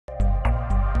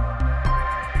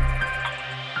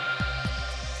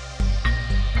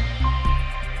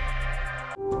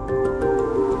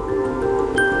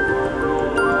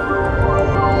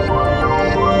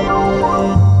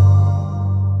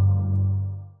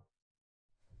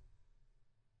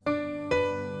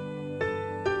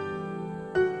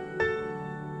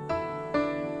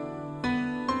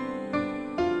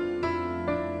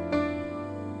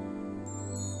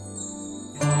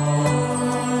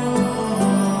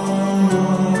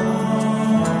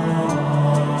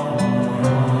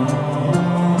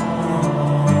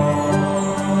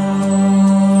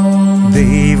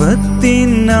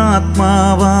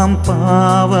ദൈവത്തിനാത്മാവാം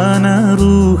പാവന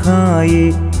റൂഹായി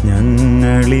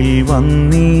ഞങ്ങളിൽ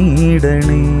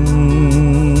വന്നിടണേ.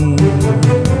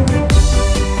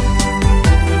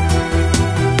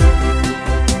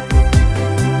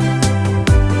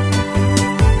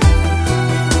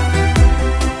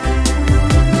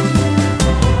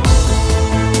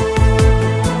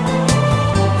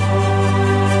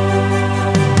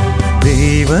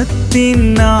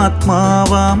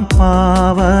 ദൈവത്തിനാത്മാവാം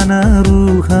പാവന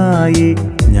റൂഹായി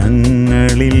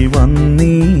ഞങ്ങളിൽ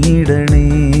വന്നിടണേ.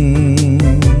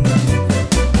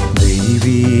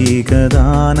 ദൈവീകദാനങ്ങളാൽ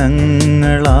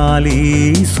ഈ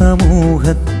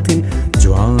സമൂഹത്തിൽ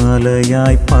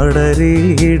ജ്വാലയായി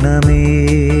പടരണമേ.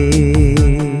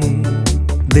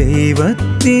 ദൈവത്തിനാത്മാവാം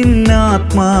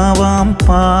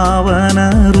പാവന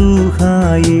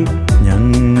റൂഹായി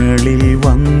ഞങ്ങളിൽ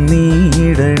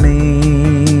വന്നിടണേ.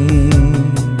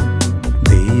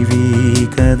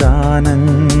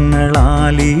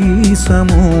 ദൈവീകദാനങ്ങളാൽ ഈ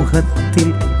സമൂഹത്തിൽ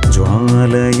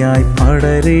ജ്വാലയായി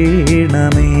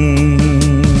പടരണമേ.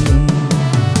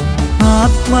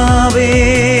 ആത്മാവേ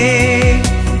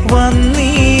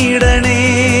വന്നിടണേ,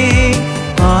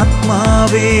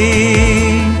 ആത്മാവേ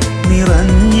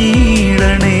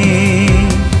നിറഞ്ഞിടണേ.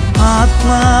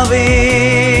 ആത്മാവേ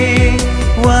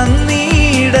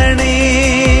വന്നിടണേ,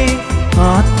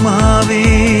 ആത്മാവേ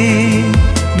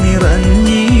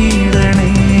നിറഞ്ഞിടണേ.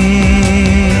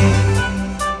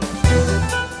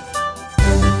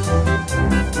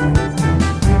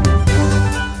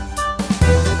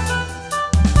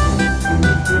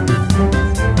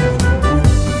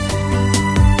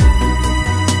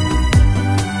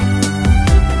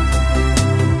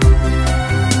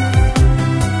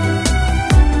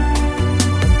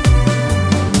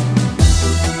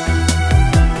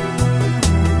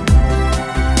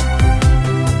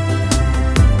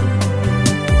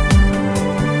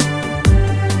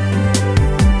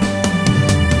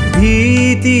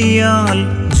 ഭീതിയാൽ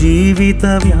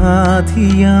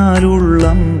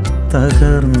ജീവിതവ്യാധിയാലുള്ളം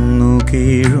തകർന്നു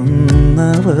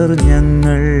കീഴുന്നവർ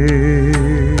ഞങ്ങൾ.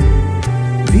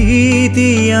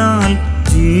 ഭീതിയാൽ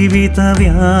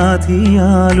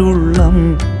ജീവിതവ്യാധിയാലുള്ളം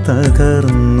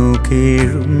തകർന്നു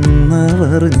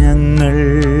കീഴുന്നവർ ഞങ്ങൾ.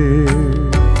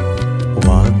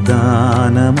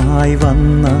 വാഗ്ദാനമായി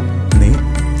വന്ന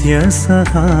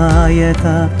നിത്യസഹായക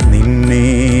നിന്നെ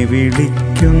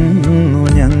വിളിക്കുന്നു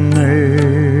ഞങ്ങൾ.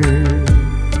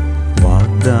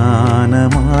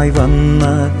 വാഗ്ദാനമായി വന്ന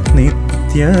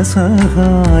നിത്യസഹായക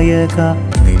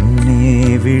നിന്നെ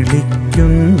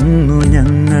വിളിക്കുന്നു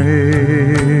ഞങ്ങൾ.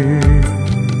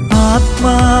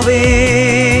 ആത്മാവേ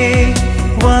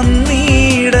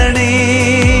വന്നിടണേ,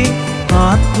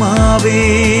 ആത്മാവേ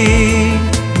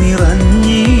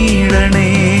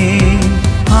നിറഞ്ഞിടണേ.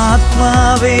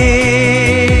 ആത്മാവേ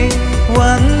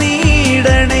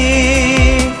വന്നിടണേ,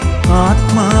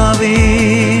 ആത്മാവേ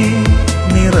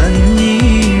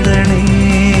നിറഞ്ഞിടണേ.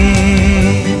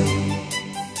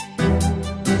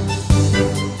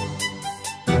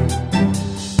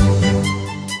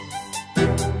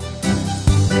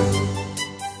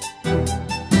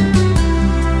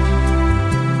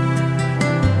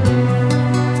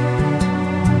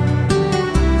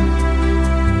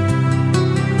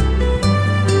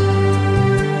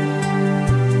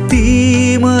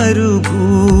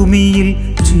 മരുഭൂമിയിൽ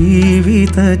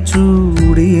ജീവിത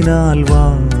ചൂടിനാൽ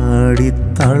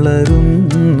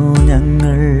വാടിത്തളരുന്നു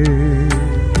ഞങ്ങൾ.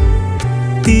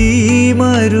 തീമരുഭൂമിയിൽ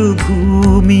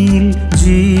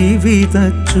ജീവിത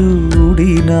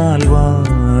ചൂടിനാൽ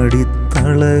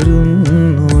വാടിത്തളരുന്നു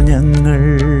ഞങ്ങൾ.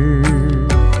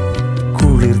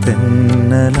 കുളിർ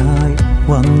തെന്നലായി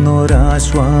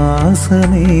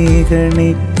വന്നൊരാശ്വാസമേകണേ,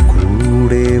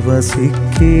 കൂടെ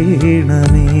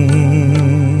വസിക്കണമേ.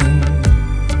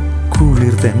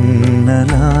 കുളിർ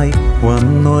തെന്നലായി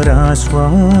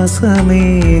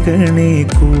വന്നൊരാശ്വാസമേകണേ,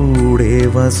 കൂടെ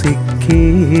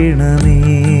വസിക്കണമേ.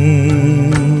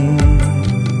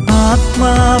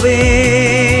 ആത്മാവേ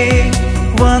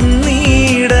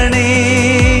വന്നിടണേ,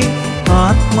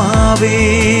 ആത്മാവേ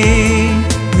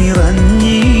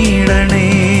നിറഞ്ഞിടണേ.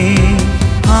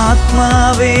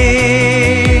 ആത്മാവേ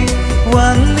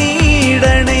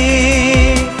വന്നിടണേ,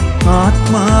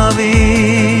 ആത്മാവേ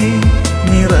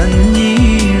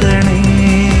നിറഞ്ഞിടണേ.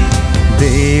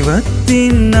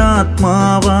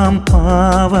 ദൈവത്തിനാത്മാവാം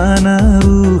പാവന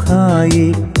റൂഹായി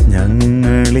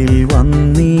ഞങ്ങളിൽ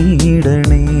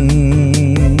വന്നിടണേ.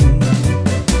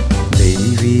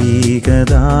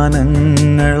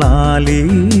 ദൈവീകദാനങ്ങളാൽ ഈ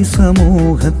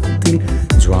സമൂഹത്തിൽ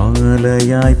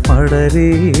ജ്വാലയായി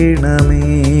പടരണമേ.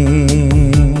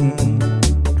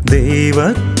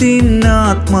 ദൈവത്തിനാത്മാവാം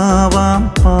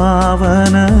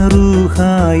പാവന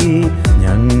റൂഹായി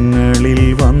ഞങ്ങളിൽ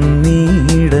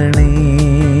വന്നിടണേ.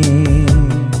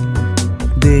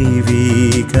 ദൈവീകദാനങ്ങളാൽ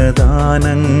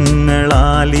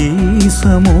ഈ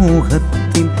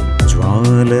സമൂഹത്തിൽ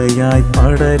ജ്വാലയായി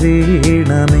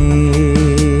പടരേണമേ.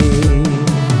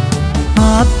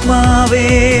 ആത്മാവേ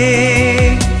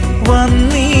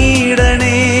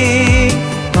വന്നിടണേ,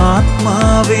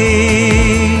 ആത്മാവേ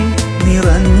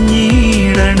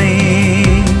നിറഞ്ഞിടണേ,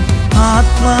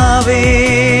 ആത്മാവേ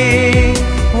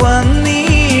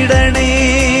വന്നിടണേ,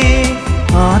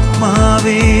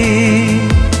 ആത്മാവേ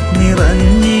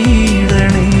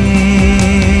നിറഞ്ഞിടണേ.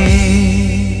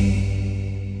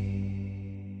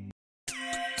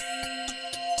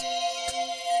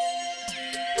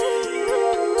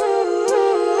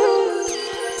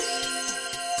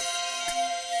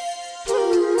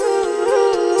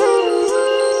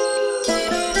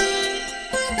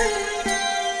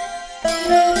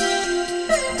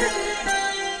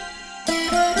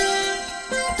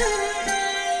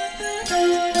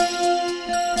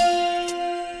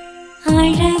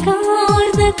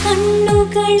 അഴകാർന്ന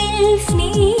കണ്ണുകളിൽ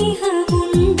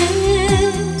സ്നേഹമുണ്ട്,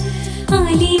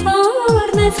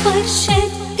 അലിവാർന്ന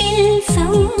സ്പർശത്തിൽ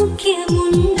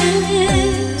സൗഖ്യമുണ്ട്,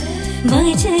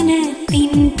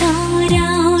 വചനത്തിൻ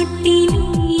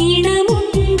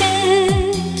താരാട്ടിനീണമുണ്ട്,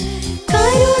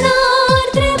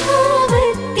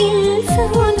 കരുണാർദ്രഭാവത്തിൽ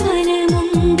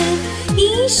സാന്ത്വനമുണ്ട്,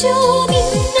 ഈശോവിൻ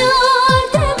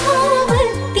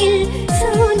ആർദ്രഭാവത്തിൽ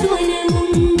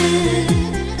സാന്ത്വനമുണ്ട്.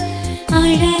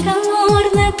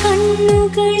 അഴകാർന്ന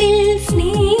കണ്ണുകളിൽ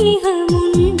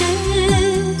സ്നേഹമുണ്ട്,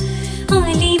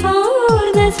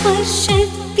 അലിവാർന്ന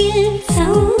സ്പർശത്തിൽ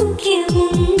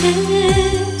സൗഖ്യമുണ്ട്,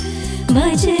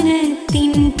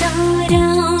 വചനത്തിൻ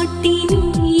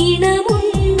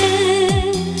താരാട്ടിനീണമുണ്ട്,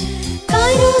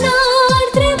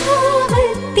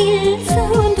 കരുണാർദ്രഭാവത്തിൽ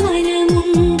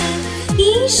സാന്ത്വനമുണ്ട്,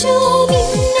 ഈശോവിൻ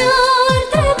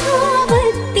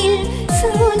ആർദ്രഭാവത്തിൽ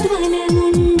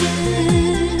സാന്ത്വനമുണ്ട്.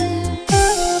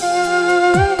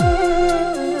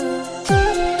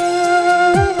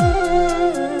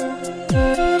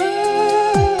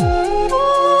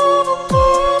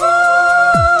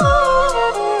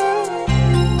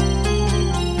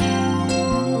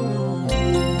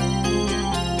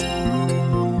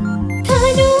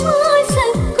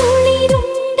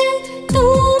 ധനുമാസക്കുളിരുണ്ട്,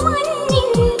 തൂമഞ്ഞിൻ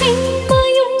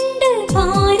വെണ്മയുണ്ട്,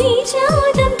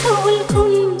 പാരിജാതം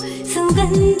തോൽക്കും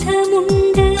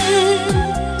സുഗന്ധമുണ്ട്.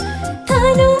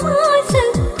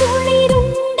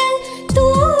 ധനുമാസക്കുളിരുണ്ട്,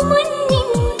 തൂമഞ്ഞിൻ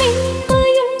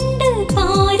വെണ്മയുണ്ട്,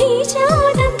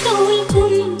 പാരിജാതം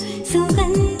തോൽക്കും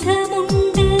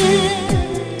സുഗന്ധമുണ്ട്.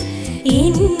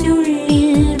 എന്നുള്ളിൽ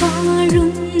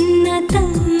വാഴുന്ന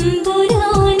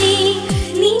തമ്പുരാനേ,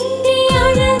 നിന്റെ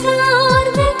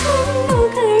അഴകാർന്ന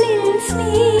കണ്ണുകളിൽ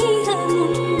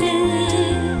സ്നേഹമുണ്ട്,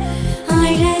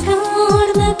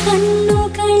 അഴകാർന്ന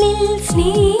കണ്ണുകളിൽ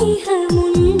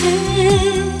സ്നേഹമുണ്ട്,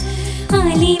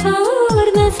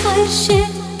 അലിവാർന്ന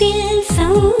സ്പർശത്തിൽ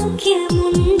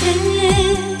സൗഖ്യമുണ്ട്,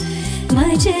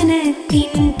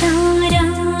 വചനത്തിൻ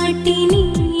താരാട്ടിനീണമുണ്ട്,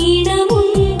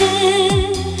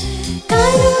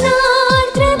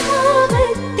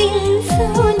 കരുണാർദ്രഭാവത്തിൽ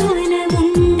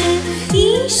സാന്ത്വനമുണ്ട്,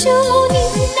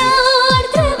 ഈശോവിൻ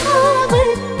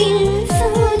ആർദ്രഭാവത്തിൽ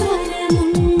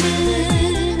സാന്ത്വനമുണ്ട്.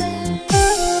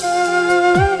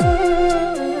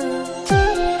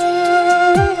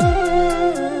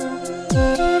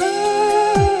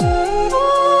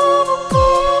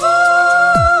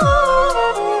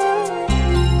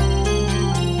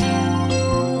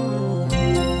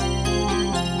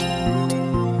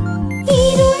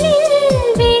 ഇരുളിൽ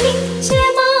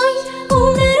വെളിച്ചമായി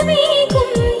ഉണർവേകും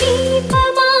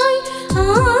ദീപമായി,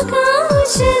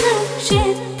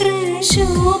 ആകാശനക്ഷത്ര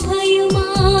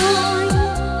ശോഭയുമായി.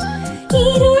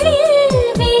 ഇരുളിൽ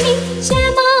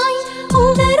വെളിച്ചമായി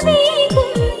ഉണർവേകും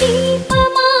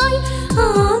ദീപമായി,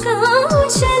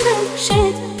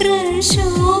 ആകാശനക്ഷത്ര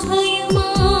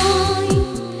ശോഭയുമായി.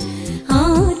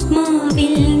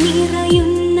 ആത്മാവിൽ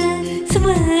നിറയുന്ന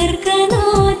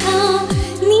സ്വർഗനാഥ,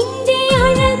 നിന്റെ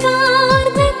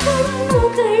അഴകാർന്ന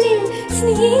കണ്ണുകളിൽ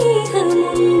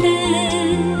സ്നേഹമുണ്ട്,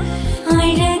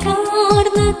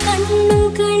 അഴകാർന്ന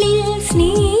കണ്ണുകളിൽ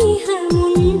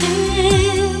സ്നേഹമുണ്ട്,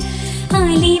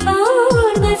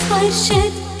 അലിവാർന്ന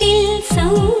സ്പർശത്തിൽ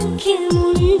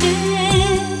സൗഖ്യമുണ്ട്,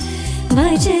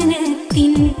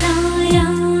 വചനത്തിൻ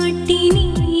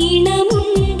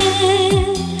താരാട്ടിനീണമുണ്ട്,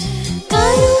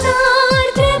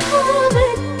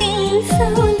 കരുണാർദ്രഭാവത്തിൽ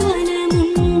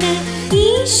സാന്ത്വനമുണ്ട്,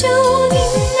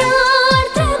 ഈശോവിൻ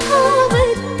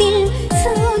ആർദ്രഭാവത്തിൽ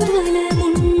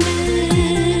സാന്ത്വനമുണ്ട്.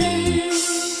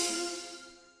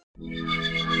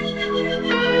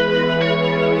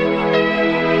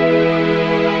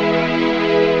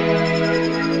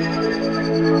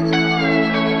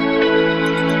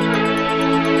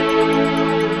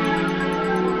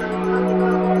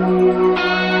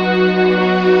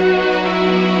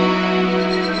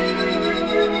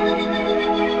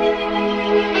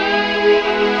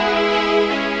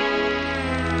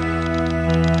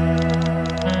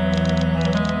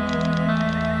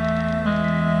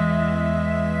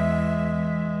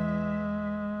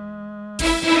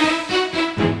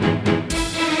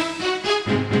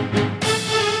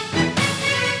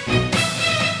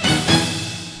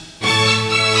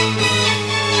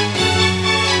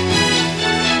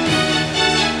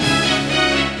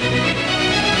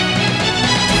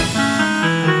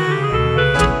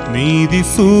 നീതി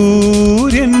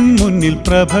സൂര്യൻ മുന്നിൽ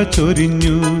പ്രഭ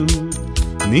ചൊരിഞ്ഞു,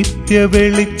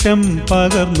 നിത്യവെളിച്ചം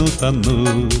പകർന്നു തന്നു.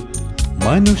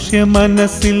 മനുഷ്യ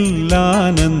മനസ്സിൽ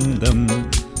ആനന്ദം,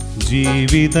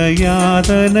 ജീവിതയാതനയെങ്ങോ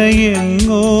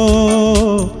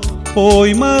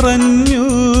പോയി മറഞ്ഞു.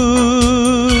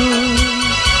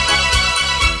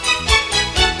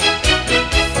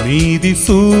 നീതി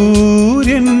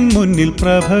സൂര്യൻ മുന്നിൽ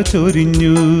പ്രഭ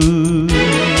ചൊരിഞ്ഞു.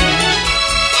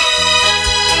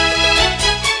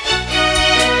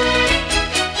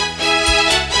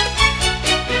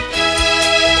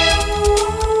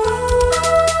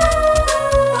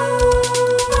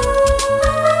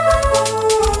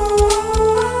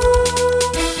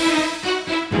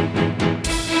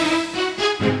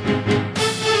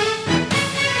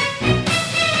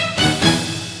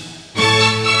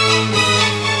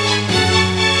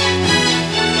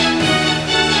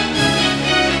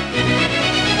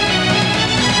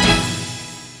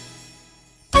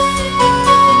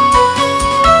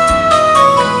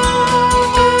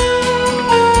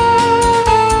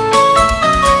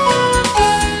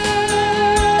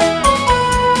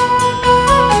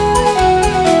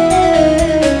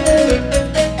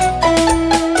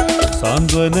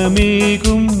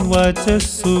 സാന്ത്വനമേകും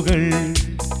വചസ്സുകൾ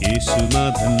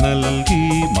യേശുനാഥൻ നൽകി,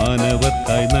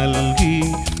 മാനവർക്കായി നൽകി.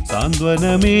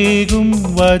 സാന്ത്വനമേകും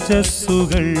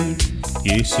വചസ്സുകൾ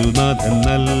യേശുനാഥൻ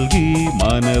നൽകി,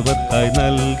 മാനവർക്കായി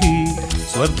നൽകി.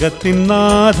 സ്വർഗത്തിൻ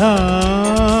നാഥ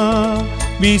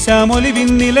വീശാമൊലിവിൻ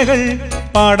നിലകൾ,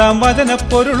 പാടാം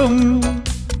വചനപ്പൊരുളും,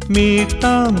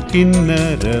 മീട്ടാം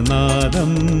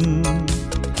കിന്നരനാദം.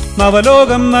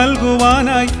 നവലോകം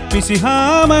നൽകുവാനായി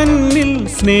മിശിഹാമന്നിൽ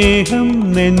സ്നേഹം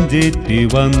നെഞ്ചേറ്റി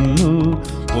വന്നു,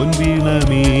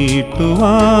 പൊൻവീണമീട്ടുവാനായി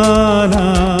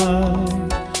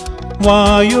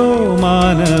വായോ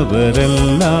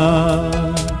മാനവരെല്ലാം.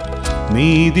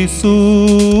 നീതി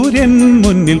സൂര്യൻ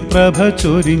മുന്നിൽ പ്രഭ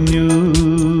ചൊരിഞ്ഞു.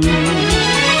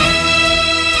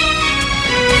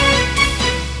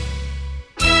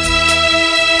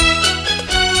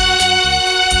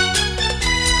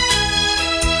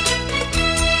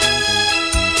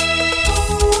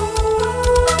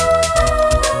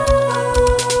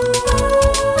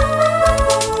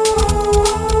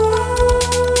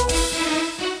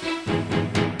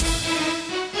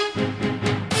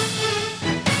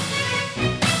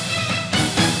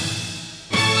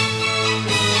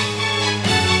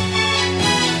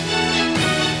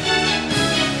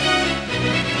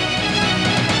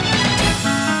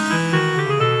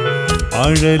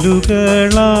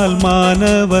 അഴലുകളാൽ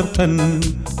മാനവർ തൻ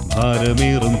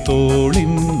ഭാരമേറും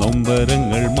തോളിൻ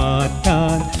നൊമ്പരങ്ങൾ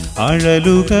മാറ്റാൻ.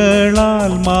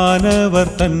 അഴലുകളാൽ മാനവർ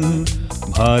തൻ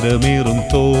ഭാരമേറും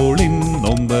തോളിൻ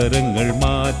നൊമ്പരങ്ങൾ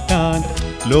മാറ്റാൻ.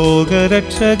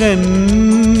 ലോകരക്ഷകൻ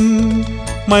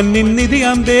മന്നിൻ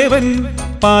നിധിയാം ദേവൻ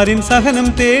പാരിൻ സഹനം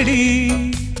തേടി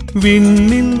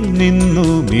വിണ്ണിൽ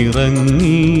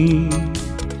നിന്നുമിറങ്ങി.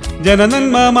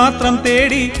 ജനനന്മ മാത്രം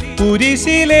തേടി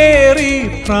കുരിശിലേറി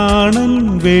പ്രാണൻ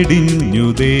വെടിഞ്ഞു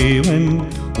ദേവൻ.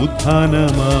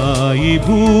 ഉത്ഥാനമായി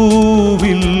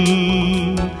ഭൂവിൽ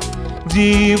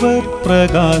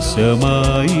ജീവപ്രകാശമായി.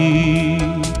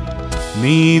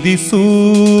 നീതി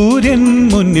സൂര്യൻ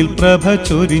മുന്നിൽ പ്രഭ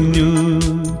ചൊരിഞ്ഞു,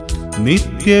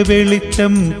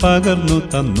 നിത്യവെളിച്ചം പകർന്നു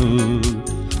തന്നു.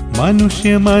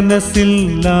 മനുഷ്യ മനസ്സിൽ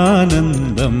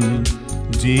ആനന്ദം,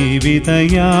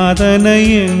 ജീവിതയാതനയെങ്ങോ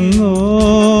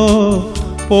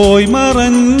പോയി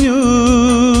മറഞ്ഞു.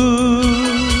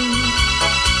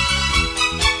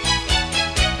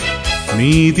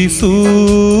 നീതി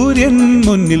സൂര്യൻ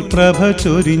മുന്നിൽ പ്രഭ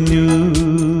ചൊരിഞ്ഞു.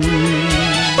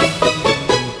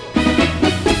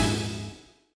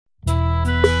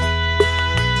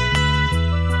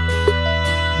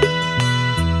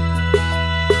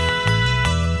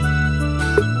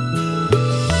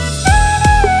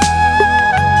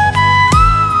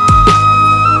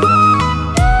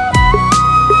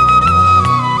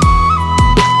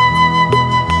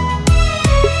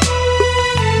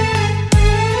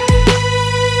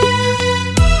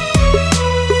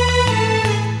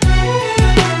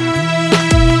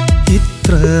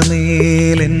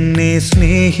 എന്നെ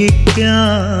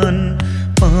സ്നേഹിക്കാൻ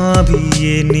പാപി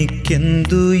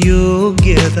എനിക്കെന്തു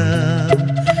യോഗ്യത,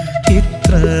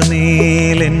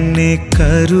 ഇത്രമേൽ എന്നെ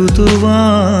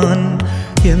കരുതുവാൻ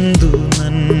എന്തു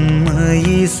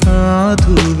നന്മയി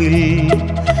സാധുവിൽ.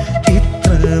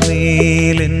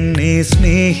 ഇത്രമേൽ എന്നെ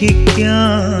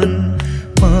സ്നേഹിക്കാൻ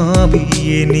പാപി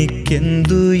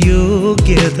എനിക്കെന്തു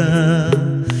യോഗ്യത,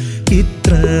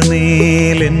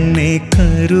 ഇത്രമേൽ എന്നെ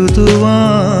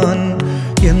കരുതുവാൻ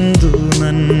എന്തു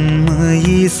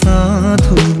നന്മയി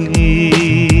സാധുവിൽ.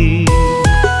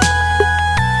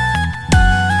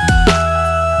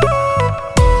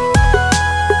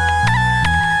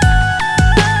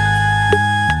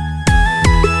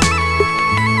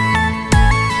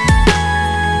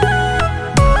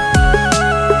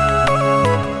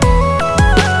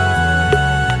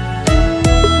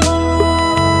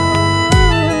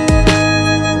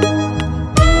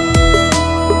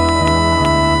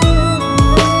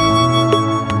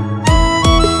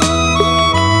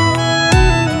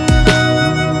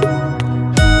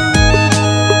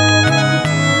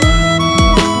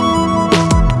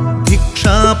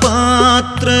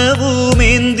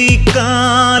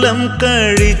 കാലം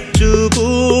കഴിച്ചുകൂട്ടിയ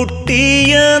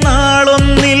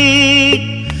നാളൊന്നിൽ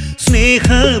സ്നേഹഭിക്ഷുവാമെന്നെ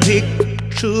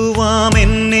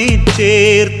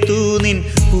ചേർത്തു നിൻ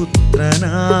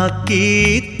പുത്രനാക്കി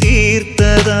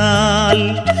തീർത്തതാൽ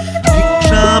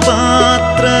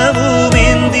ഭിക്ഷാപാത്രവുമേന്തി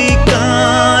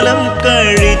കാലം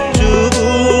കഴിച്ചുകൂട്ടിയ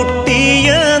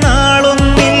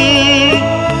നാളൊന്നിൽ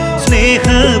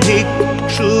സ്നേഹഭിക്ഷുവാമെന്നെ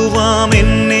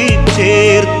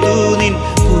ചേർത്തു നിൻ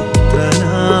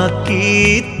പുത്രനാക്കി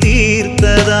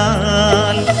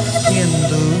തീർത്തതാൽ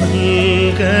എന്തു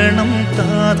നൽകണം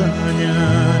താതാ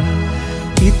ഞാൻ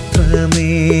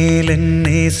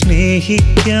ഇത്രമേലെന്നെ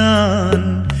സ്നേഹിക്കാൻ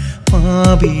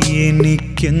പാപി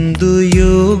എനിക്കെന്തു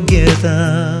യോഗ്യത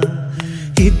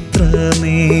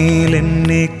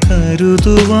ഇത്രമേലെന്നെ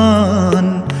കരുതുവാൻ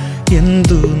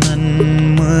എന്തു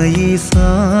നന്മയി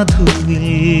സാധുവിൽ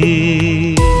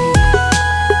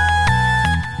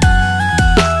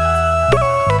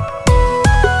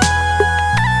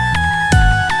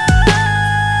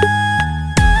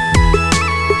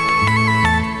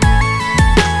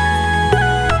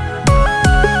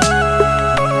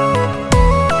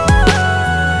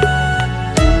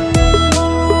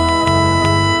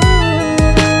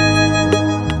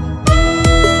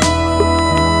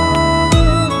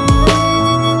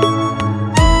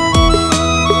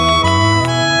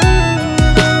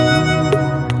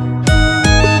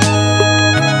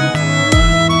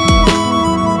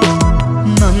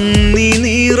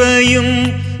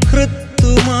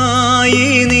ഹൃത്തുമായി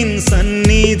നിൻ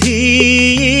സന്നിധിയിലണയുമ്പോൾ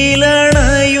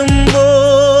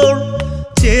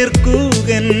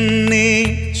ചേർക്കുകന്നെ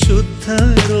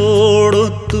ശുദ്ധരോടൊത്തു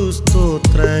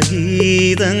സ്തോത്രഗീതങ്ങൾ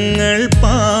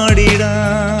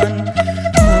പാടിടാൻ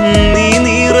നന്ദി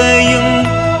നിറയും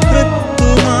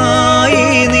ഹൃത്തുമായി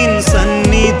നിൻ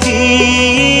സന്നിധിയിലണയുമ്പോൾ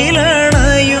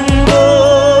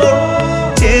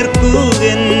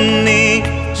ചേർക്കുകന്നെ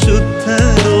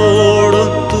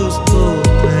ശുദ്ധരോടൊത്തു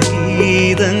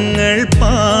ഗീതങ്ങൾ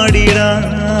പാടിടാൻ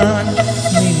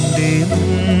നിന്റെ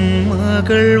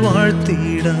മകൾ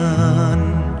വാഴ്ത്തിടാൻ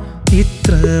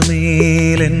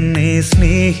ഇത്രമേലെന്നെ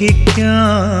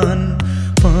സ്നേഹിക്കാൻ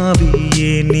പാപി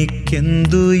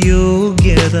എനിക്കെന്തു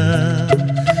യോഗ്യത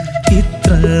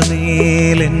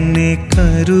ഇത്രമേലെന്നെ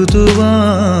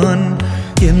കരുതുവാൻ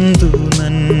എന്തു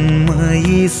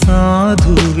നന്മയി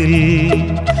സാധുവിൽ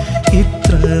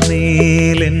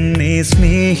ഇത്രമേലെന്നെ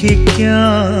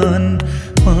സ്നേഹിക്കാൻ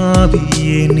പാപി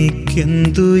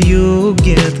എനിക്കെന്തു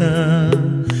യോഗ്യത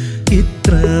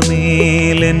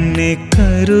ഇത്രമേലെന്നെ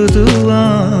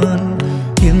കരുതുവാൻ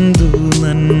എന്തു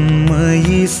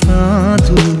നന്മയി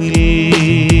സാധുവിൽ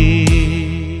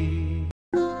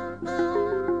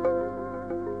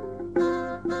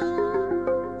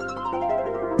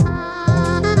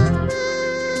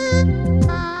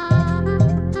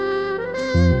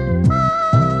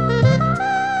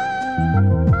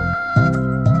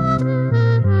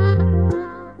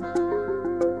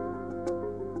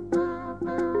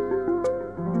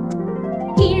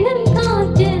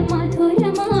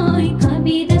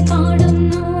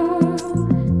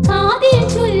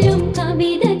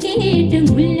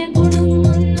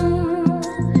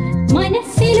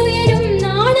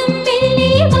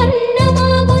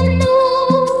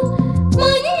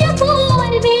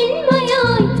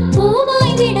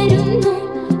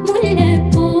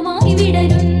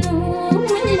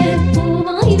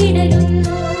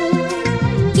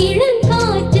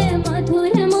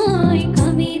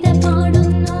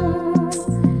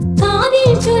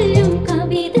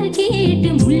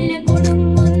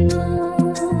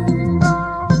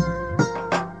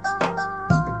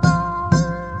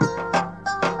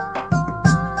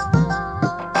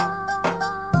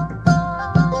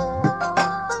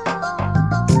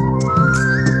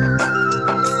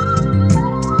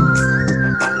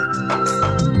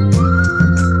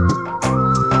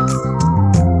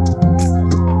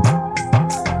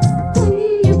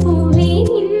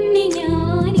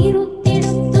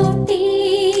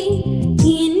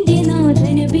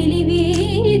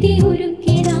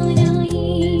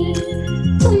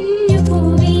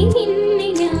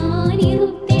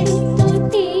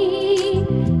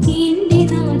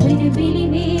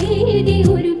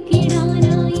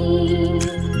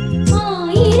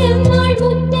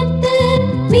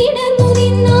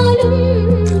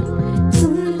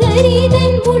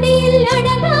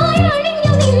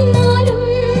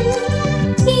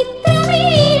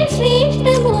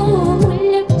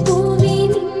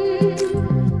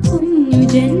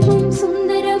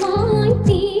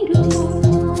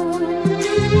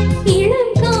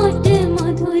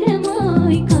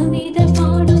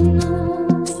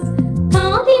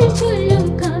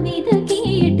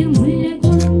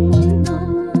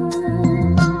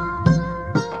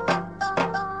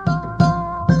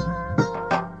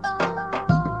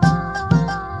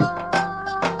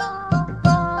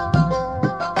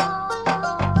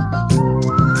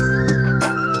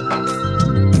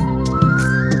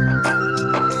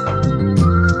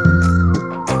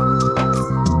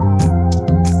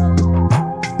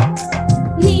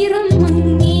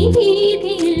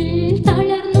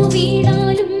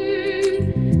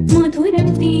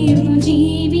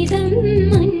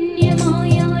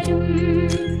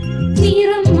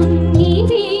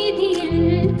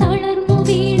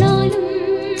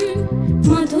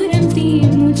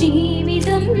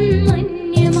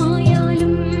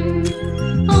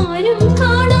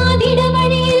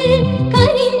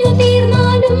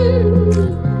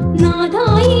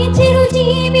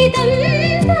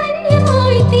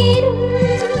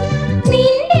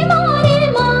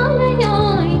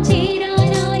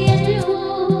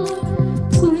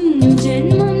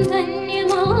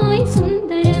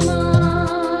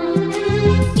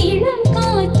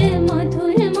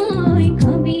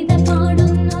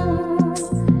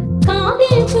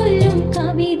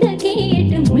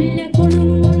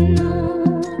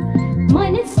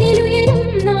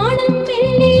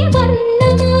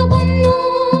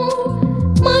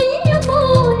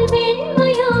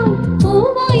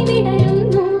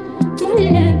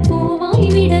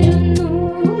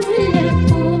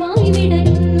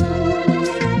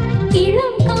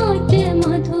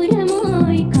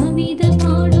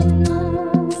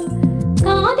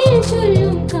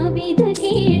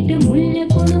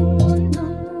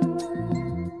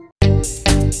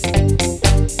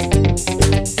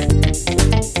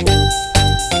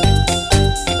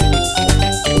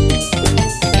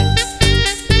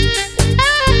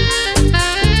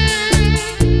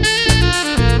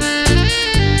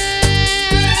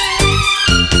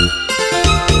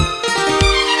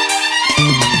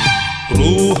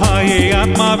റൂഹായേ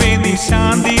ആത്മാവേ നീ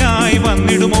ശാന്തിയായി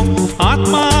വന്നിടുമോ,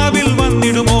 ആത്മാവിൽ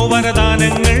വന്നിടുമോ,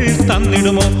 വരദാനങ്ങൾ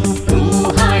തന്നിടുമോ.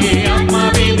 റൂഹായേ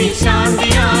ആത്മാവേ നീ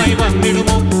ശാന്തിയായി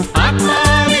വന്നിടുമോ,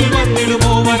 ആത്മാവിൽ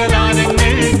വന്നിടുമോ,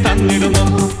 വരദാനങ്ങൾ തന്നിടുമോ.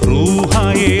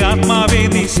 റൂഹായേ ആത്മാവേ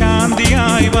നീ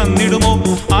ശാന്തിയായി വന്നിടുമോ,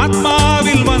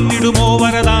 ആത്മാവിൽ വന്നിടുമോ,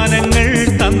 വരദാനങ്ങൾ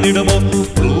തന്നിടുമോ.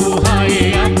 റൂഹായേ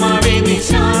ആത്മാവേ നീ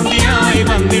ശാന്തിയായി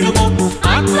വന്നിടുമോ,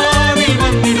 ആത്മാവിൽ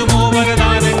വന്നിടുമോ,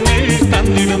 വരദാനങ്ങൾ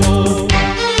തന്നിടുമോ.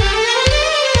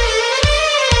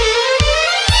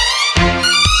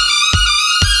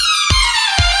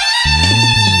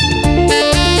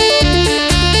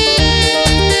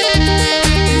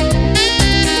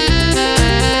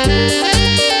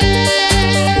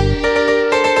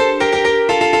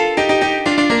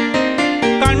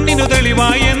 കണ്ണിനു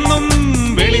തെളിവായി എന്നും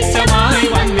വെളിച്ചമായി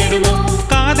വന്നിടുമോ,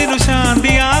 കാതിനു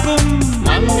ശാന്തിയാകും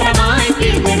മന്ത്രമായി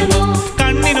തീർന്നിടുമോ.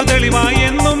 കണ്ണിനു തെളിവായി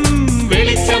എന്നും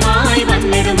വെളിച്ചമായി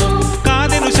വന്നിടുമോ,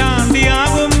 കാതിനു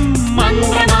ശാന്തിയാകും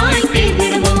മന്ത്രമായി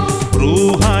തീർന്നിടുമോ.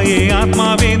 റൂഹായേ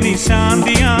ആത്മാവേ നീ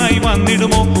ശാന്തിയായി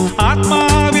വന്നിടുമോ,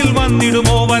 ആത്മാവിൽ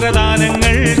വന്നിടുമോ,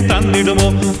 വരദാനങ്ങൾ തന്നിടുമോ.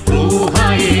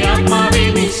 റൂഹായേ ആത്മാവേ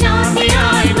നീ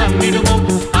ശാന്തിയായി വന്നിടുമോ,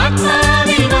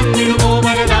 ആത്മാവിൽ വന്നിടുമോ,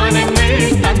 വരദാനങ്ങൾ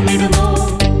തന്നിടുമോ.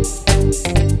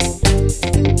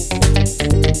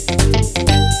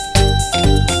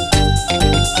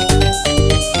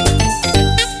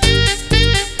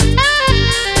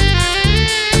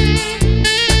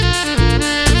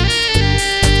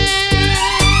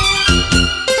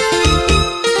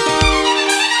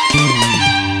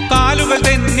 കാലുകൾ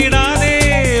തെന്നിടാതെ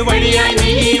വഴിയായി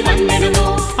നീ വന്നിടുമോ,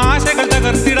 ആശകൾ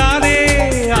തകർത്തിടാതെ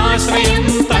ആശ്രയം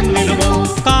തന്നിടുമോ.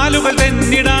 കാലുകൾ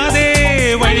തെന്നിടാതെ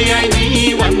വഴിയായി നീ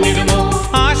വന്നിടുമോ,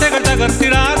 ആശകൾ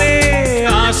തകർത്തിടാതെ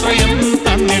ആശ്രയം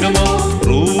തന്നിടുമോ.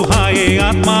 റൂഹായേ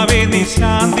ആത്മാവേ നീ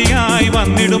ശാന്തിയായി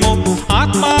വന്നിടുമോ,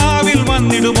 ആത്മാവിൽ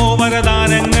വന്നിടുമോ,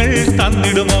 വരദാനങ്ങൾ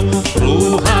തന്നിടുമോ.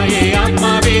 റൂഹായേ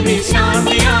ആത്മാവേ നീ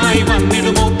ശാന്തിയായി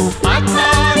വന്നിടുമോ,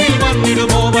 ആത്മാവിൽ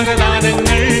വന്നിടുമോ,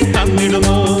 വരദാനങ്ങൾ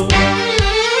തന്നിടുമോ.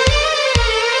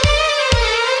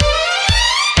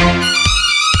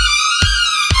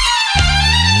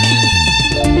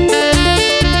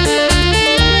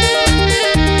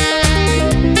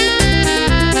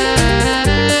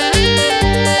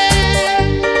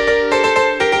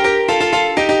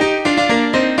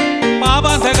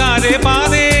 പാപാന്ധകാരേ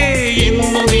പാതേ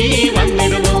ഇന്നു നീ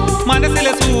വന്നിടുമോ,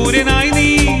 മനസ്സിലെ സൂര്യനായി നീ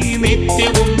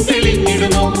നിത്യവും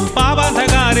തെളിഞ്ഞിടുമോ.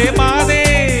 പാപാന്ധകാരേ പാതേ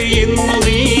ഇന്നു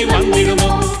നീ വന്നിടുമോ,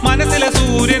 മനസ്സിലെ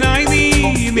സൂര്യനായി നീ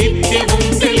നിത്യവും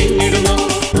തെളിഞ്ഞിടുമോ.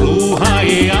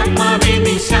 റൂഹായേ ആത്മാവേ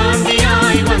നീ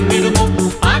ശാന്തിയായി വന്നിടുമോ,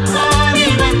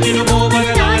 ആത്മാവിൽ വന്നിടുമോ,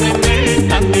 വരദാനങ്ങൾ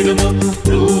തന്നിടുമോ.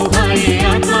 റൂഹായേ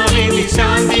ആത്മാവേ നീ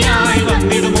ശാന്തിയായി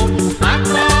വന്നിടുമോ,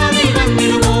 ആത്മാവിൽ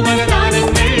വന്നിടുമോ,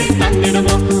 വരദാനങ്ങൾ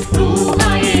തന്നിടുമോ.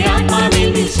 റൂഹായേ ആത്മാവേ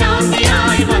നീ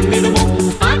ശാന്തിയായി വന്നിടുമോ,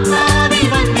 ആത്മാവിൽ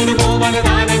വന്നിടുമോ,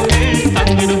 വരദാനങ്ങൾ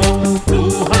തന്നിടുമോ.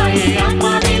 റൂഹായേ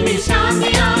ആത്മാവേ നീ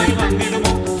ശാന്തിയായി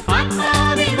വന്നിടുമോ,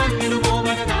 ആത്മാവിൽ വന്നിടുമോ,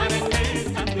 വരദാനങ്ങൾ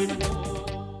തന്നിടുമോ.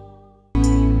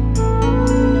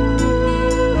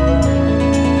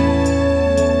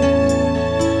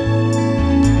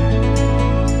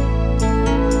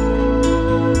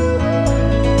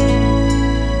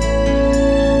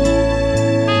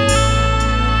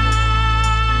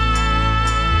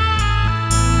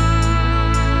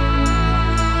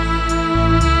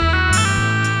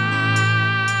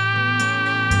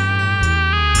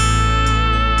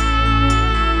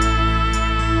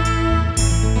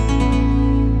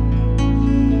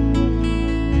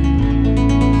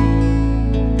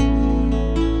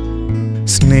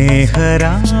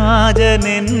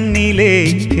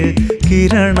 സ്നേഹരാജനെന്നിലേക്ക്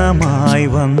കിരണമായി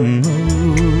വന്നു,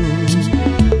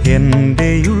 എൻ്റെ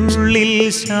ഉള്ളിൽ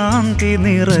ശാന്തി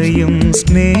നിറയും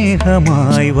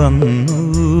സ്നേഹമായി വന്നു.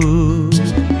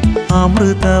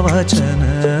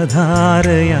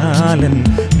 അമൃതവചനധാരയാലൻ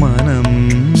മനം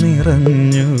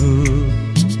നിറഞ്ഞു,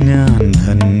 ഞാൻ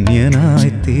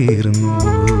ധന്യനായി തീർന്നു.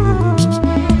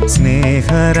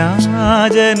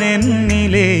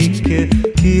 സ്നേഹരാജനെന്നിലേക്ക്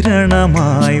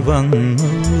കിരണമായി വന്നു,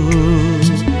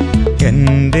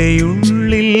 എൻ്റെ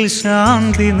ഉള്ളിൽ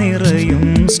ശാന്തി നിറയും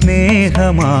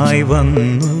സ്നേഹമായി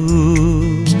വന്നു.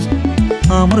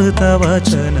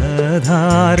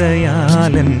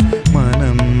 അമൃതവചനധാരയാലൻ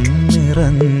മനം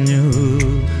നിറഞ്ഞു,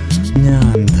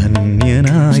 ഞാൻ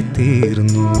ധന്യനായി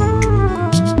തീർന്നു.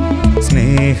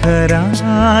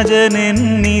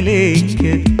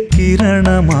 സ്നേഹരാജനെന്നിലേക്ക്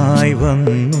കിരണമായി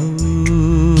വന്നു.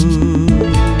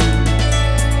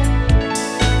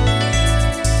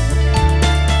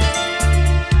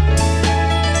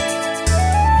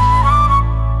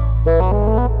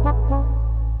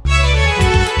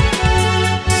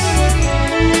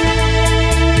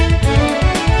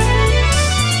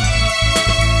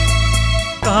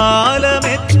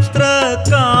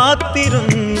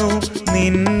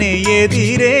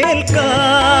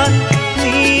 എതിരേൽക്കാൻ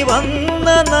നീ വന്ന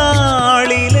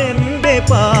നാളിൽ എൻ്റെ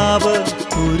പാപ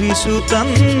കുരിശു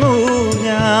തന്നു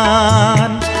ഞാൻ.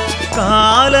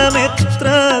 കാലമെത്ര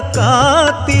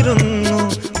കാത്തിരുന്നു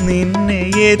നിന്നെ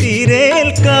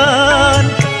എതിരേൽക്കാൻ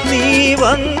നീ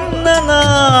വന്ന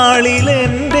നാളിൽ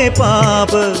എൻ്റെ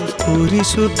പാപ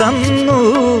കുരിശു തന്നു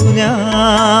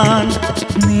ഞാൻ.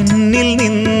 നിന്നിൽ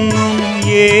നിന്നും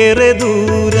ഏറെ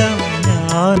ദൂരം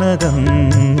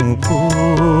ഞാനകന്നു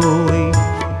പോയി,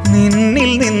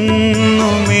 നിന്നിൽ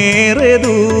നിന്നും ഏറെ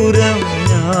ദൂരം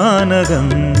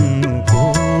ഞാനകന്നു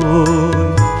പോയി.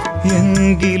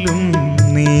 എങ്കിലും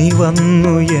നീ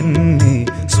വന്നു എന്നെ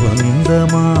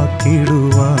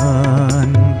സ്വന്തമാക്കിടുവാൻ,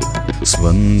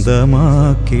 സ്വന്തമാക്കിടുവാൻ.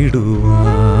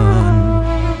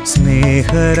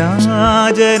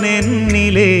 സ്നേഹരാജൻ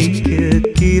എന്നിലേക്ക്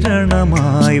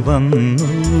കിരണമായി വന്നു,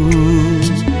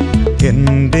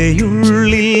 എൻ്റെ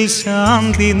ഉള്ളിൽ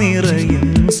ശാന്തി നിറയും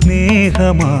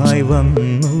സ്നേഹമായി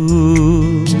വന്നു.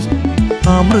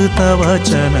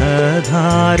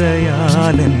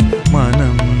 അമൃതവചനധാരയാലൻ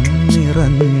മനം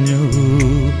നിറഞ്ഞു,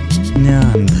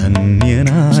 ഞാൻ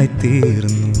ധന്യനായി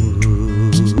തീർന്നു.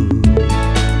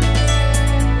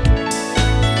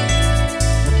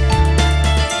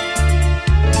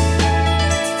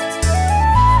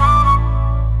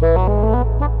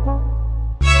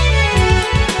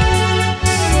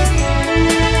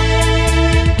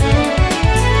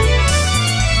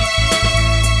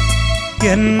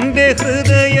 എൻ്റെ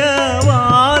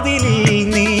ഹൃദയവാതിലിൽ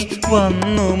നീ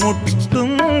വന്നു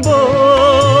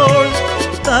മുട്ടുമ്പോൾ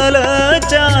തല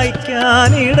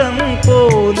ചായ്ക്കാനിടം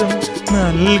പോലും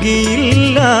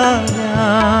നൽകിയില്ല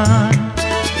ഞാൻ.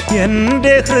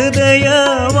 എൻ്റെ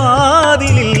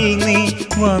ഹൃദയവാതിലിൽ നീ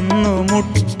വന്നു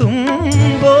മുട്ടുമ്പോൾ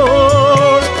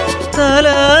തല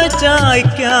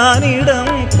ചായ്ക്കാനിടം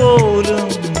പോലും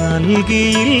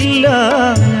നൽകിയില്ല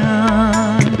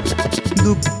ഞാൻ.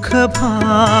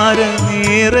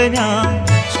 ദുഃഖഭാരമേറെ ഞാൻ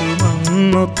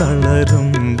ചുമന്നു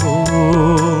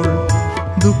തളരുമ്പോൾ,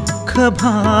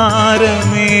 ദുഃഖഭാരമേറെ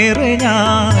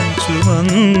ഞാൻ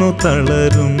ചുമന്നു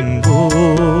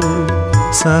തളരുമ്പോൾ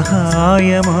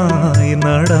സഹായമായി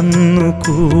നടന്നു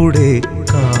കൂടെ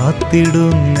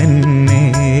കാത്തിടുന്നെന്നെ,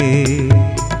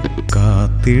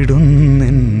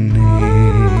 കാത്തിടുന്നെന്നെ.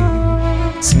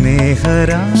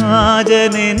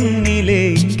 സ്നേഹരാജൻ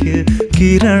എന്നിലേക്ക്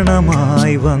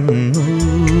കിരണമായി വന്നു,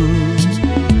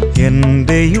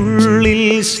 എൻ്റെ ഉള്ളിൽ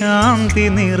ശാന്തി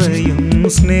നിറയും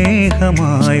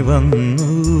സ്നേഹമായി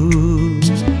വന്നു.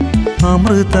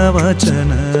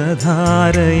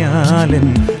 അമൃതവചനധാരയാലൻ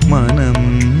മനം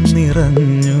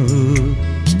നിറഞ്ഞു,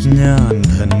 ഞാൻ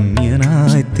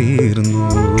ധന്യനായി തീർന്നു.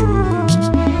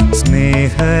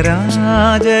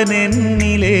 സ്നേഹരാജൻ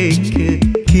എന്നിലേക്ക്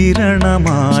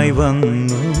കിരണമായി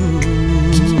വന്നു.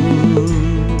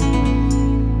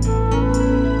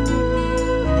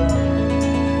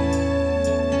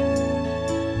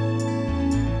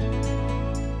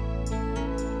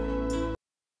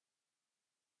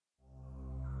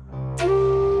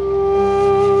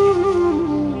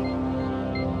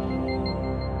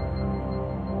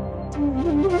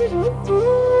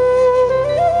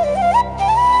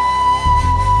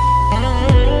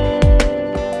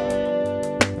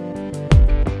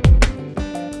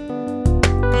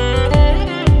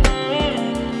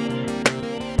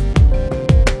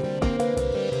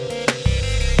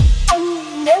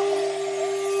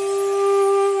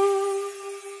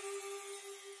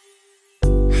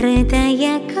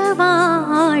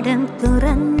 ഹൃദയകവാടം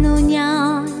തുറന്നു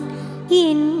ഞാൻ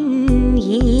എൻ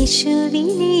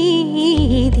യേശുവിനെ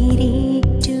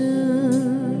എതിരേറ്റു.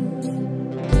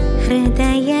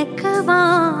 ഹൃദയകവാടം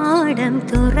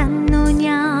തുറന്നു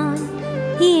ഞാൻ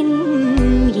എൻ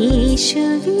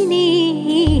യേശുവിനെ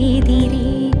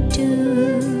എതിരേറ്റു.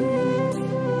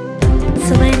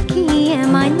 സ്വർഗീയ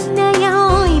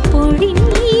മന്നയായി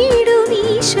പൊഴിഞ്ഞിടും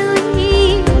ഈശോയെ,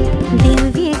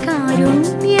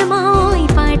 ദിവ്യകാരുണ്യമായി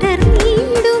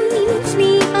പടർന്നിടും നിൻ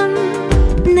സ്നേഹം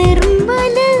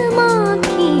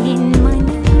നിർമ്മലമാക്കി എൻ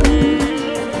മനം.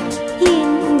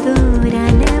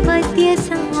 എന്തൊരനവധ്യ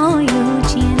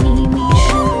സായോജ്യ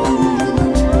നിമിഷം.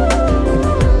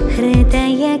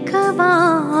 ഹൃദയകവാടം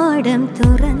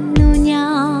തുറന്നു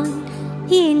ഞാൻ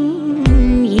എൻ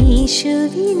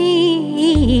യേശുവിനെ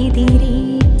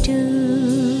എതിരേറ്റു.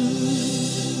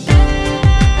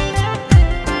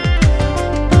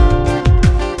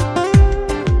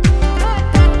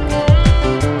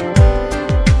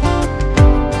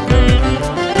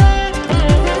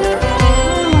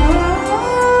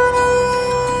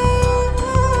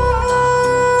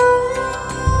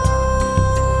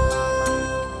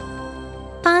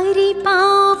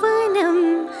 പരിപാവനം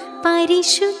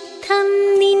പരിശുദ്ധ പരിശുദ്ധം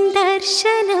നിൻ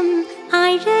ദർശനം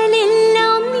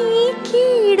അഴലെല്ലാം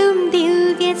നീക്കിയിടും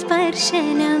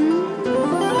ദിവ്യസ്പർശനം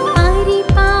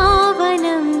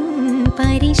പരിപാവനം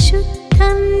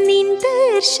പരിശുദ്ധം നിൻ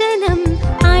ദർശനം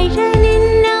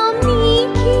അഴലെല്ലാം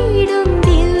നീക്കിയിടും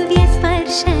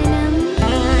ദിവ്യസ്പർശനം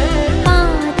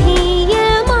പാഥേയമായെന്റെ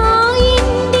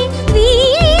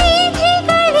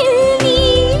വീഥികളിൽ നീ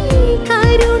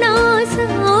കരുണാസാഗരമീശോ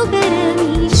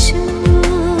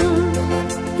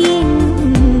എൻ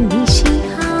മിശിഹാരാജനാമീശോ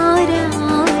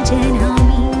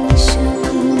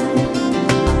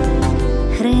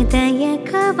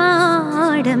ഹൃദയകവാടം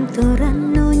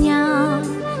തുറന്നു ഞാൻ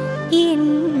എൻ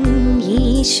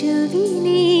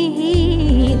യേശുവിനെ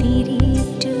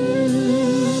എതിരേറ്റു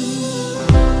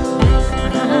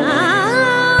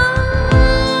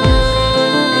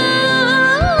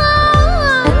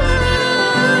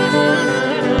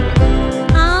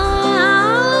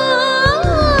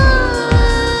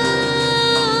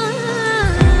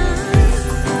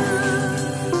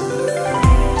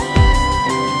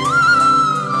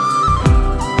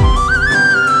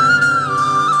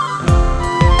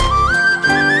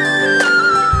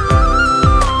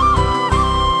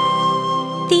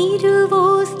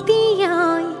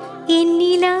തിരുവോസ്തിയായി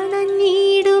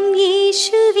എന്നിലണഞ്ഞിടും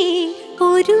യേശുവേ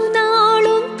ഒരു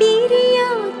നാളും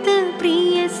പിരിയാത്ത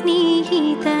പ്രിയ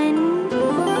സ്നേഹിതൻ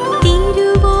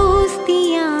തിരുവോസ്തിയായി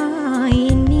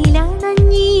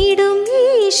എന്നിലണഞ്ഞിടും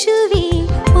യേശുവേ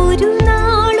ഒരു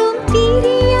നാളും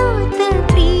പിരിയാത്ത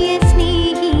പ്രിയ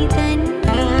സ്നേഹിതൻ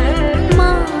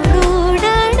മാറോടണച്ചെന്നിൽ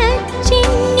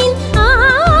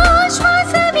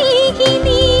ആശ്വാസമേകി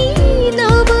നീ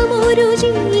നവമൊരു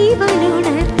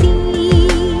ജീവനുണർത്തി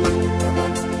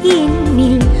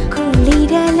എന്നിൽ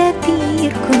കുളിരല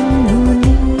തീർക്കുന്നു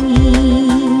നീ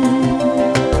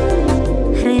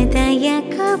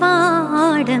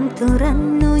ഹൃദയകവാടം തുറന്നു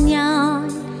ഞാൻ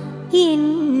എൻ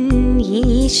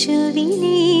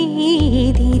യേശുവിനെ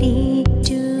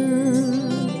എതിരേറ്റു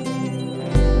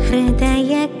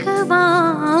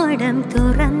ഹൃദയകവാടം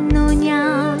തുറന്നു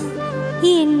ഞാൻ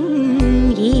എൻ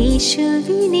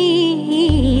യേശുവിനെ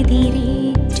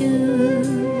എതിരേറ്റു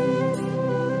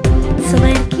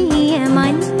സ്വർഗീയ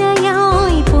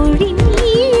മന്നയായി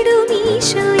പൊഴിഞ്ഞിടും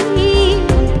ഈശോയേ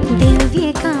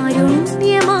ദിവ്യകാരുണ്യമായി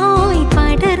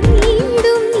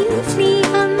പടർന്നിടും നിൻ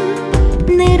സ്നേഹം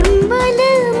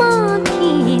നിർമ്മലമാക്കി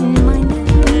എൻ മനം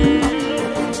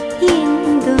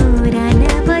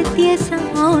എന്തോരനവദ്യ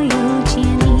സായുജ്യ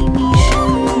നിമിഷം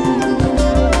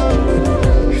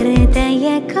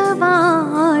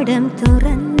ഹൃദയകവാടം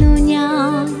തുറന്നു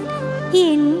ഞാൻ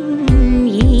എൻ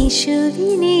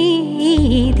യേശുവിനെ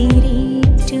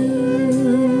എതിരേറ്റു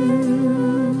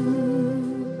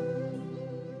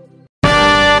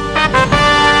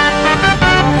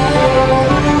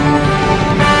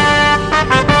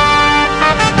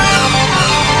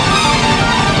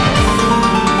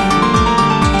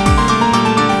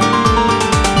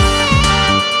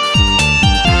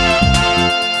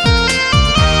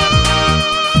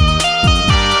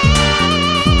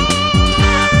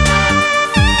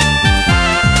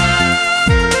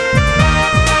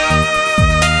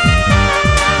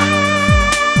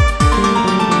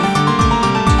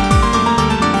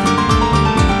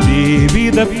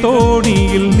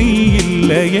ജീവിതത്തോണിയിൽ നീയില്ല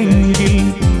എങ്കിൽ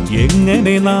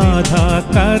എങ്ങനെ നാഥ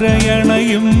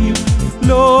കരയണയും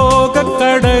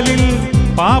ലോകക്കടലിൽ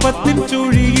പാപത്തിൻ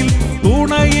ചുഴിയിൽ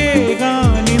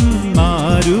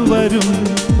തുണയേകാനിന്നാരുവരും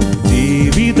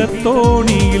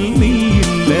ജീവിതത്തോണിയിൽ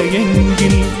നീയില്ല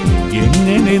എങ്കിൽ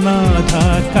എങ്ങനെ നാഥ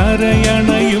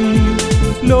കരയണയും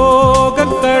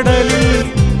ലോകക്കടലിൽ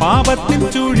പാപത്തിൻ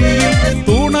ചുഴിയിൽ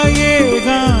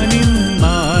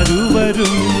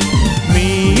തുണയേകാനിന്നാരുവരും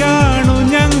നീയാണു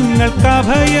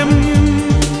ഞങ്ങൾക്കഭയം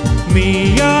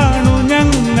നീയാണു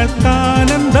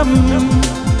ഞങ്ങൾക്കാനന്ദം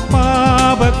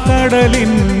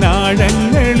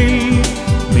പാപക്കടലിനാഴങ്ങളിൽ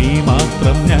നീ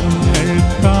മാത്രം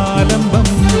ഞങ്ങൾക്കാലംബം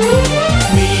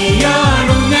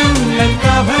നീയാണു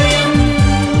ഞങ്ങൾക്കഭയം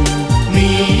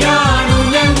നീയാണു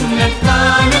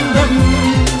ഞങ്ങൾക്കാനന്ദം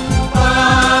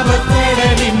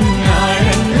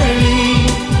പാപക്കടലിനാഴങ്ങളിൽ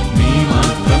നീ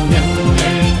മാത്രം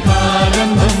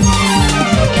ഞങ്ങൾക്കാലംബം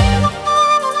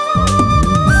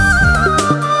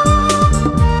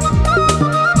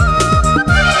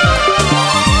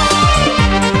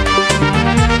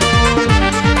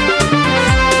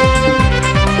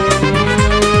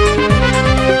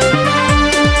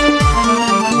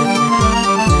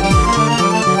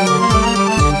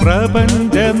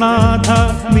പ്രപഞ്ചനാഥ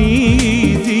നീ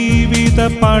ജീവിത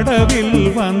പടവിൽ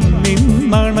വന്നിന്നണയുമ്പോൾ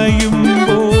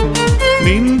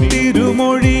നിൻ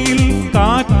തിരുമൊഴിയിൽ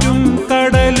കാറ്റു കാറ്റും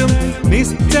കടലും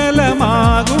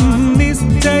നിശ്ചലമാകും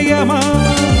നിശ്ചയമാ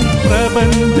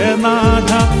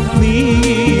പ്രപഞ്ചനാഥ നീ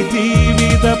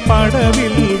ജീവിത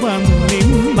പടവിൽ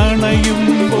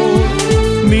വന്നിന്നണയുമ്പോൾ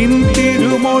നിൻ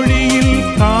തിരുമൊഴിയിൽ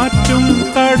കാറ്റും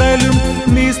കടലും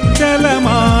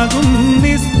നിശ്ചലമാകും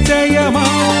നിശ്ചയമാ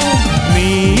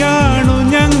നീയാണു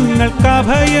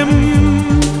ഞങ്ങൾക്കഭയം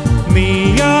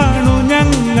നീയാണു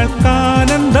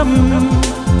ഞങ്ങൾക്കാനന്ദം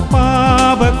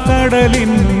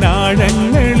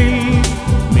പാപക്കടലിനാഴങ്ങളിൽ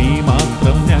നീ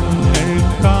മാത്രം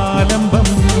ഞങ്ങൾക്കാലംബം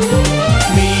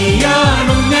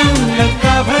നീയാണു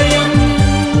ഞങ്ങൾക്കഭയം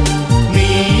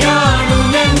നീയാണു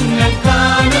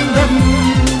ഞങ്ങൾക്കാനന്ദം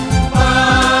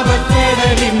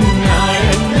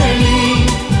പാപക്കടലിനാഴങ്ങളിൽ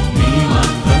നീ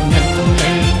മാത്രം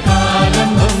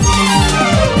ഞങ്ങൾക്കാലംബം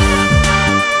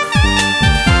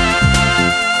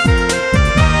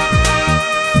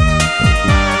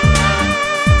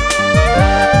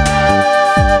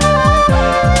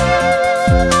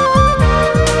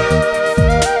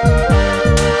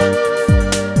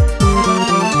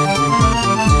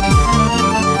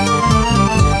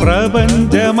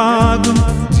പ്രപഞ്ചമാകും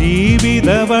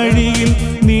ജീവിത വഴിയിൽ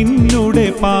നിന്നുടെ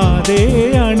പാതേ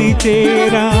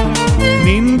അണിചേരാം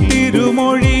നിൻ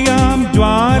തിരുമൊഴിയാം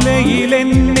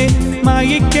ജ്വാലയിലെന്നെ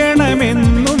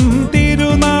നയിക്കണമെന്നും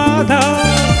തിരുനാഥ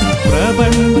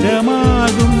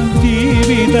പ്രപഞ്ചമാകും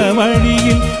ജീവിത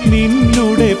വഴിയിൽ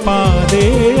നിന്നുടെ പാതേ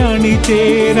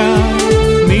അണിചേരാം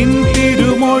നിൻ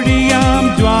തിരുമൊഴിയാം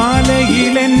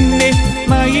ജ്വാലയിലെന്നെ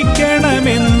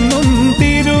നയിക്കണമെന്നും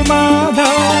തിരുനാഥ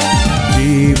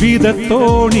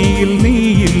ജീവിതത്തോണിയിൽ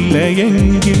നീയില്ല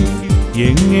എങ്കിൽ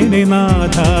എങ്ങനെ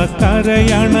നാഥ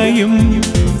കരയണയും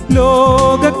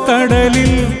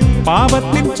ലോകക്കടലിൽ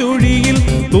പാപത്തിൻ ചുഴിയിൽ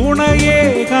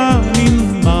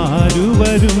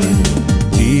തുണയേകാനിന്നാരുവരും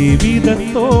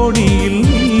ജീവിതത്തോണിയിൽ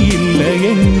നീയില്ല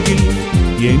എങ്കിൽ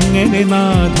എങ്ങനെ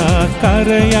നാഥ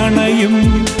കരയണയും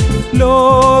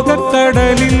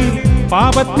ലോകക്കടലിൽ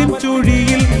പാപത്തിൻ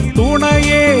ചുഴിയിൽ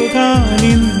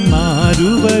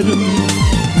തുണയേകാനിന്നാരുവരും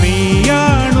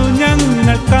നീയാണു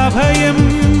ഞങ്ങൾക്കഭയം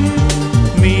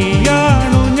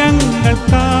നീയാണു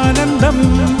ഞങ്ങൾക്കാനന്ദം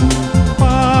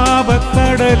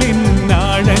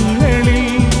പാപക്കടലിനാഴങ്ങളിൽ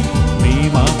നീ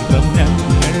മാത്രം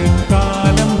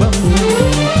ഞങ്ങൾക്കാലംബം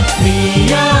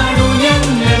നീയാണു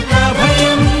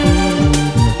ഞങ്ങൾക്കഭയം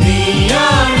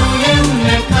നീയാണു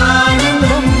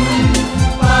ഞങ്ങൾക്കാനന്ദം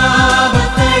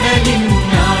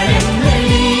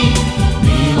പാപക്കടലിനാഴങ്ങളിൽ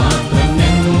നീ മാത്രം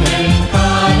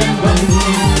ഞങ്ങൾക്കാലംബം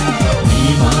നീ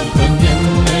മാത്രം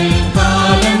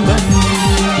ഞങ്ങൾക്കാലംബം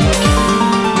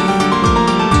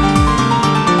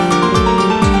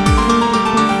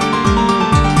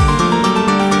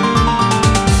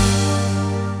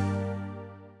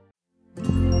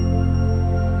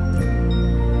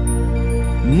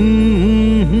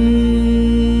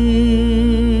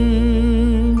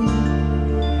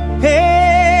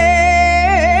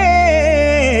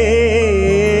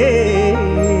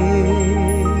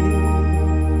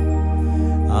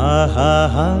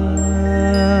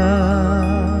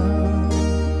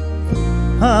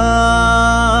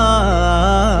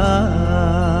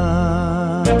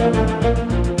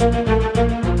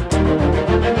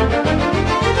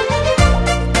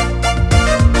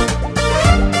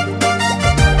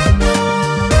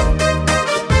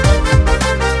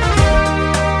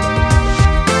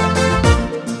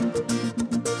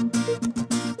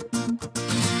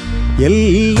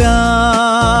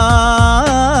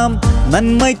എല്ലാം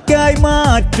നന്മയ്ക്കായി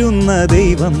മാറ്റുന്ന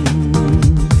ദൈവം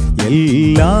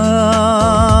എല്ലാം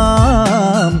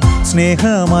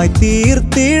സ്നേഹമായി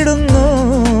തീർത്തിടുന്നു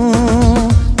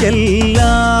എല്ലാം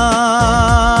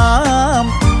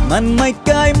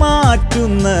നന്മയ്ക്കായി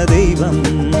മാറ്റുന്ന ദൈവം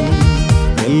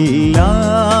എല്ലാം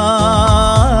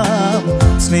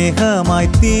സ്നേഹമായി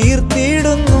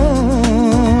തീർത്തിടുന്നു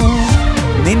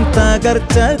നിൻ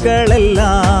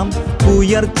തകർച്ചകളെല്ലാം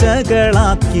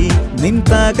ഉയർച്ചകളാക്കി നിൻ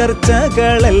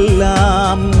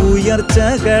തകർച്ചകളെല്ലാം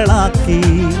ഉയർച്ചകളാക്കി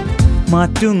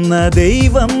മാറ്റുന്ന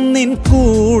ദൈവം നിൻ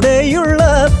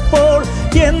കൂടെയുള്ളപ്പോൾ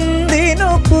എന്തിനു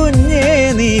കുഞ്ഞേ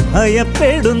നീ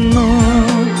ഭയപ്പെടുന്നു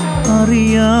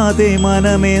അറിയാതെ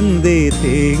മനമെന്തേ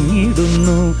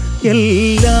തേങ്ങിടുന്നു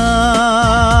എല്ലാം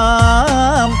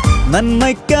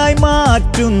നന്മയ്ക്കായി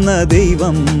മാറ്റുന്ന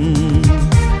ദൈവം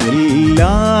എല്ലാം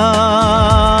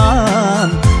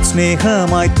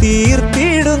സ്നേഹമായി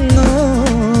തീർത്തിടുന്നു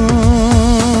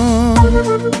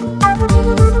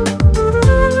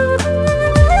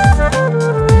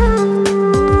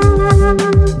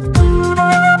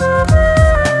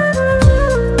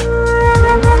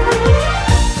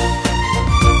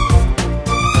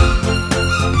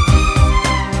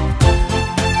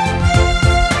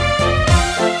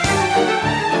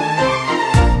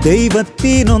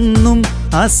ദൈവത്തിനൊന്നും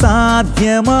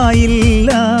അസാധ്യമായില്ല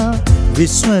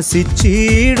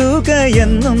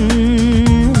വിശ്വസിച്ചിടുകയെന്നും.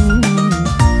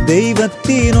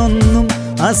 ദൈവത്തിനൊന്നും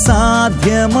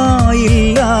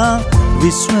അസാധ്യമായില്ല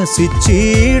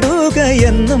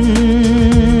വിശ്വസിച്ചിടുകയെന്നും.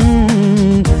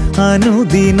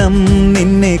 അനുദിനം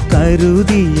നിന്നെ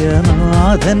കരുതിയ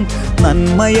നാഥൻ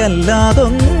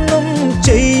നന്മയല്ലാതൊന്നും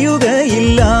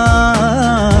ചെയ്യുകയില്ല.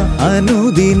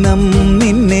 അനുദിനം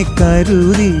നിന്നെ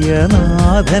കരുതിയ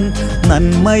നാഥൻ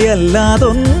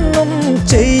നന്മയല്ലാതൊന്നും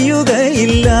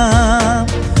ചെയ്യുകയില്ല.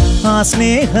 ആ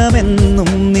സ്നേഹമെന്നും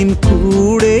നിൻ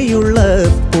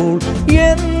കൂടെയുള്ളപ്പോൾ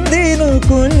എന്തിനു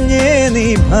കുഞ്ഞേ നീ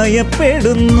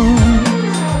ഭയപ്പെടുന്നു?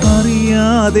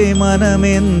 അറിയാതെ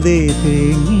മനമെന്തേ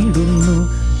തേങ്ങിടുന്നു?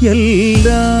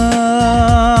 എല്ലാം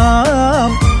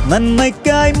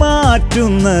നന്മയ്ക്കായി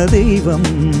മാറ്റുന്ന ദൈവം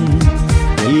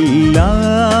എല്ലാം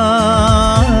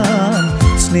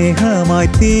സ്നേഹമായി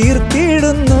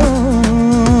തീർത്തിടുന്നു.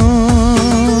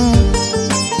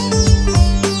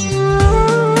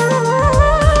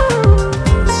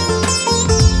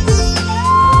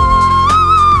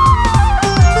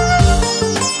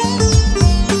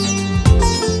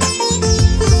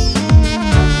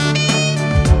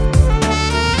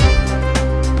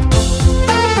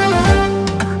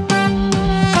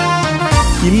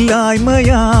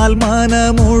 ഇല്ലായ്മയാൽ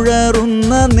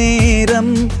മനമുഴറുന്ന നേരം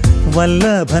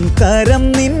വല്ലഭൻ കരം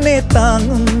നിന്നെ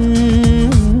താങ്ങും.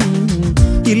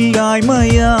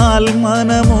 ഇല്ലായ്മയാൽ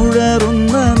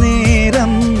മനമുഴറുന്ന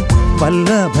നേരം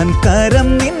വല്ലഭൻ കരം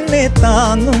നിന്നെ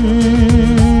താങ്ങും.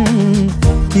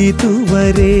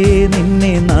 ഇതുവരെ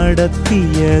നിന്നെ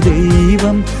നടത്തിയ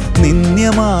ദൈവം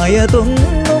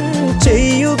നിന്ദ്യമായതൊന്നും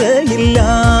ചെയ്യുകയില്ല.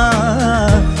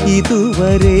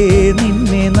 ഇതുവരെ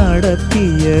നിന്നെ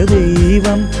നടത്തിയ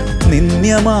ദൈവം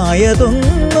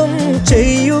നിന്ദ്യമായതൊന്നും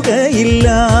ചെയ്യുകയില്ല.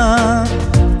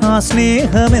 ആ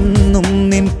സ്നേഹമെന്നും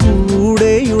നിൻ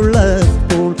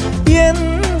കൂടെയുള്ളപ്പോൾ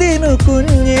എന്തിനു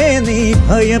കുഞ്ഞേ നീ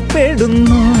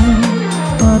ഭയപ്പെടുന്നു?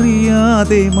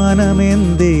 അറിയാതെ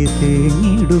മനമെന്തേ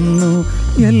തേങ്ങിടുന്നു?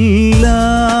 എല്ലാം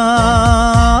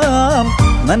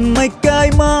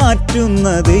നന്മയ്ക്കായി മാറ്റുന്ന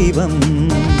ദൈവം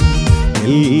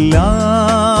എല്ലാം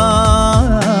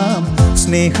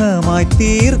സ്നേഹമായി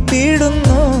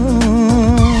തീർത്തിടുന്നു.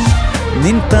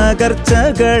 നിൻ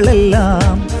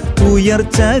തകർച്ചകളെല്ലാം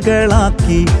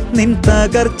ഉയർച്ചകളാക്കി, നിൻ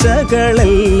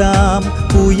തകർച്ചകളെല്ലാം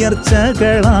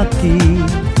ഉയർച്ചകളാക്കി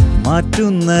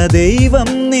മാറ്റുന്ന ദൈവം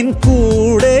നിൻ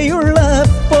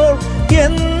കൂടെയുള്ളപ്പോൾ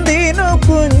എന്തിനു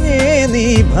കുഞ്ഞേ നീ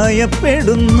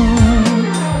ഭയപ്പെടുന്നു?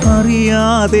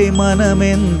 അറിയാതെ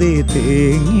മനമെന്തേ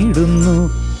തേങ്ങിടുന്നു?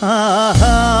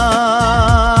 ആഹാ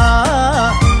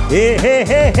ഹേ ഹേ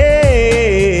ഹേ ഹേ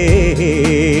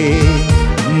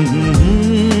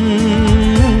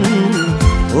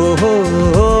ഓഹോ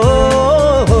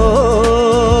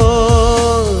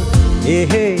ഹേ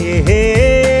ഹേ ഹേ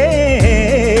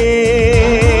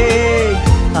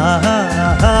ആഹാ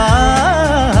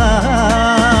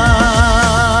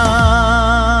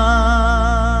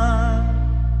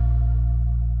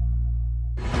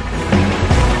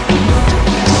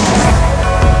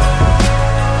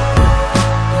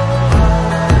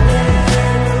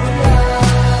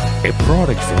A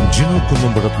product from Jino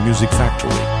Kunnumpurath Music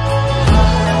Factory.